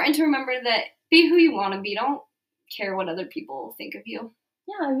is important to remember, that be who you want to be. Don't care what other people think of you.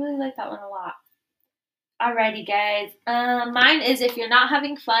 Yeah, I really like that one a lot. Alrighty, guys. Mine is, if you're not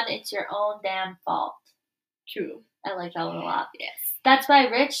having fun, it's your own damn fault. True. I like that one a lot. Yes. That's by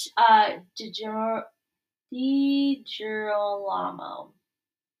Rich DiGirolamo.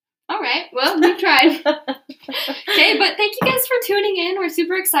 All right. Well, we tried. Okay, but thank you guys for tuning in. We're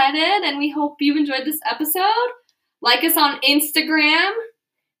super excited, and we hope you enjoyed this episode. Like us on Instagram,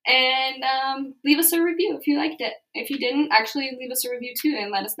 And leave us a review if you liked it. If you didn't, actually leave us a review too and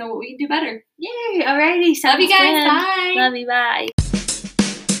let us know what we can do better. Yay! Alrighty, Love you guys. good. Bye. Love you. Bye.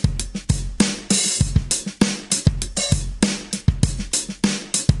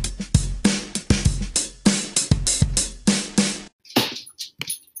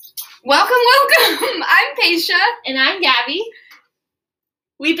 Welcome. I'm Paisha. And I'm Gabby.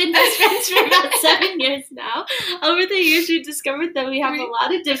 We've been best friends for about 7 years now. Over the years, we've discovered that we have a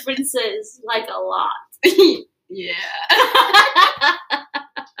lot of differences, like a lot.